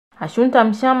Ashunta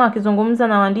Mshama akizungumza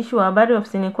na waandishi wa habari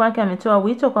ofisini kwake ametoa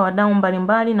wito kwa wadau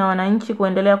mbalimbali na wananchi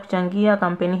kuendelea kuchangia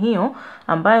kampeni hiyo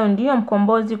ambayo ndiyo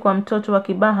mkombozi kwa mtoto wa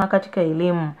Kibaha katika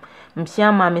elimu.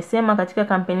 Mshama amesema katika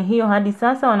kampeni hiyo hadi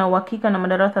sasa wana uhakika na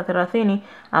madarasa 30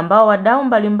 ambao wadau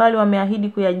mbalimbali wameahidi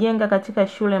kuyajenga katika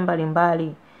shule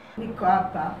mbalimbali. Niko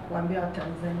hapa kuambia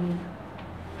Watanzania,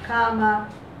 kama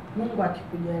Mungu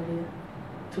akikujalia,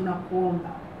 tunakuomba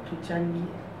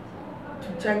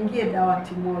tuchangie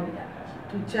dawati moja,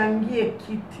 tuchangie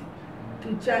kiti,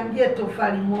 tuchangie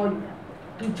tofali moja,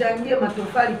 tuchangie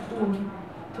matofali 10.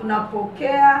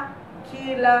 Tunapokea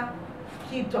kila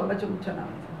kitu ambacho mtu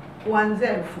anaweza,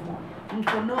 kuanzia 1000.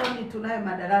 Mkononi tunaye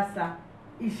madarasa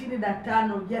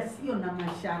 25 jasio na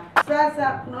mashaka.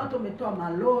 Sasa kuna watu wametoa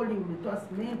malori, wametoa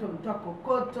simenti, wametoa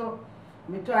kokoto,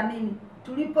 wametoa nini.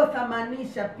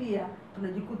 Tulipothamanisha pia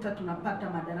tunajikuta tunapata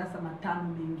madarasa 5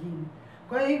 mengine.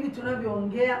 Kwa hiyo hivi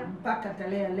tunavyoongea mpaka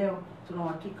tarehe leo tuna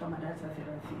uhakika madarasa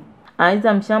 30.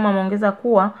 Aidha, Mshama ameongeza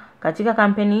kuwa katika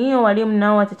kampeni hiyo walimu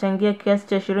nao watachangia kiasi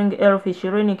cha shilingi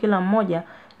 20,000 kila mmoja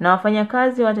na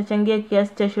wafanyakazi watachangia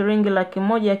kiasi cha shilingi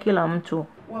 100,000 kila mtu.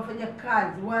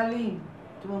 Wafanyakazi, walimu,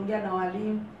 tumeongea na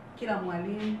walimu, kila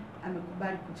mwalimu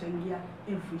amekubali kuchangia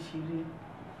 20,000.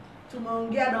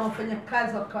 Tumeongea na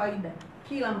wafanyakazi wa kawaida,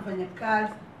 kila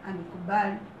mfanyakazi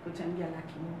amekubali kuchangia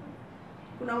 100,000.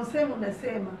 Kuna usemi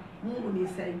unasema Mungu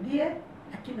nisaidie,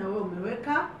 lakini na wewe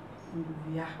umeweka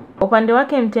nguvu yako. Upande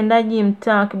wake mtendaji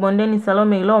mtaa wa Kibondeni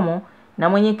Salome Ilomo na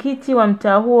mwenyekiti wa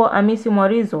mtaa huo Hamisi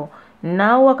Mwarizo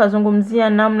nao wakazungumzia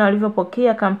namna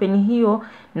walivyopokea kampeni hiyo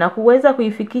na kuweza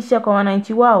kuifikisha kwa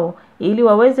wananchi wao ili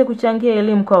waweze kuchangia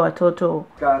elimu kwa watoto.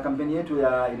 Kampeni yetu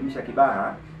ya elimisha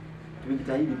Kibaha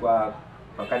tumejitahidi kwa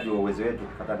kadri wa uwezo wetu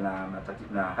kufuatana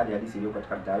na hali halisi iliyo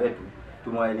katika mtaa wetu,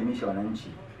 tumewaelimisha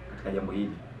wananchi katika jambo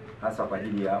hili, hasa kwa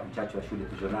ajili ya uchache wa shule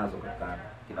tulizonazo katika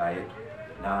Kibaha yetu,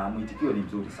 na mwitikio ni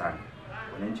mzuri sana.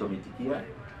 Wananchi wameitikia,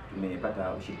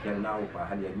 tumepata ushirikiano nao kwa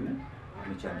hali ya juu,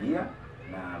 tumechangia,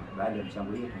 na baada ya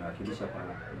mchango hiyo tunawakilisha kwa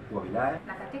mkuu wa wilaya.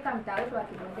 Na katika mtaa wetu wa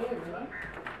Kibondeni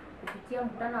kupitia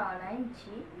mkutano wa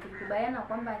wananchi tulikubaliana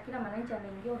kwamba kila mwananchi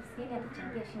anaingia ofisini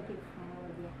atachangia shilingi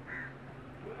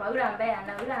 1,000. Kwa yule ambaye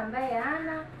ana, yule ambaye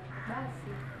hana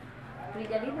basi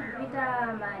tulijaribu kupita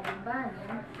majumbani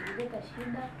kuleta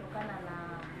shida kutokana na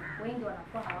wengi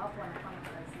wanakuwa hawapo, wanakuwa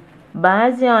kazini.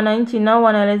 Baadhi ya wananchi nao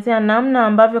wanaelezea namna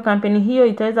ambavyo kampeni hiyo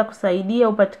itaweza kusaidia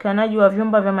upatikanaji wa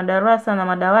vyumba vya madarasa na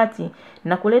madawati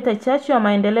na kuleta chachu ya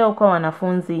maendeleo kwa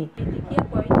wanafunzi. Nifikia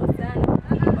kwa wingi sana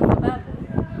kwa sababu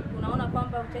tunaona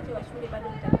kwamba uchache wa shule bado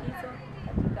ni tatizo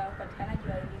katika upatikanaji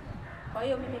wa elimu. Kwa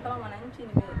hiyo mimi kama mwananchi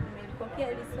nimelipokea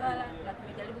hili swala na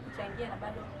tumejaribu kuchangia na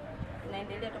bado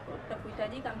tunaendelea.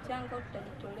 Tutakuhitajika mchango,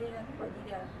 tutajitolea kwa ajili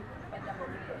ya kupata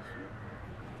majengo ya shule.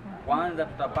 Kwanza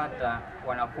tutapata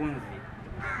wanafunzi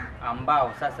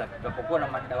ambao sasa tutapokuwa na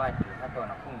madawati, hata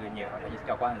wanafunzi wenyewe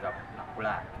watajisikia kwanza na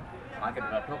kulala. Maana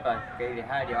tunatoka katika ile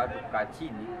hali ya watu kukaa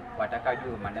chini,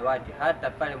 watakajua madawati, hata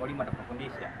pale mwalimu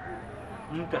atakapofundisha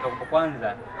mtu atakapo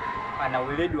kwanza ana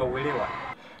weledi wa uelewa.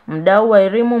 Mdau wa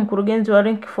elimu, mkurugenzi wa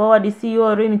Link Forward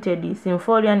CEO Limited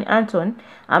Symphorian Anton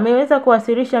ameweza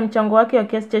kuwasilisha mchango wake wa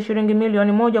kiasi cha shilingi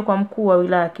milioni 1 kwa mkuu wa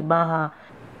wilaya Kibaha.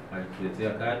 Alituletea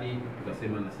kadi,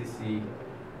 tukasema na sisi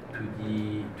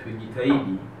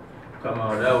tujitahidi kama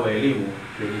wadau wa elimu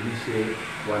tuelimishe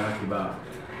wana Kibaha.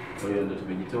 Kwa hiyo ndio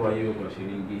tumejitoa hiyo kwa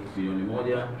shilingi milioni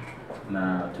 1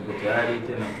 na tuko tayari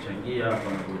tena kuchangia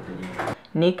wanapohitajika.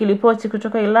 Nikiripoti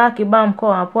kutoka wilaya Kibaha,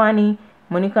 mkoa wa Pwani,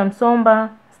 Monica Msomba,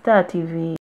 Star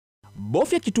TV.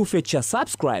 Bofya kitufe cha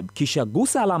subscribe kisha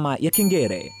gusa alama ya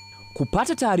kengele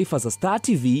kupata taarifa za Star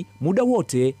TV muda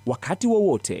wote wakati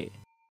wowote.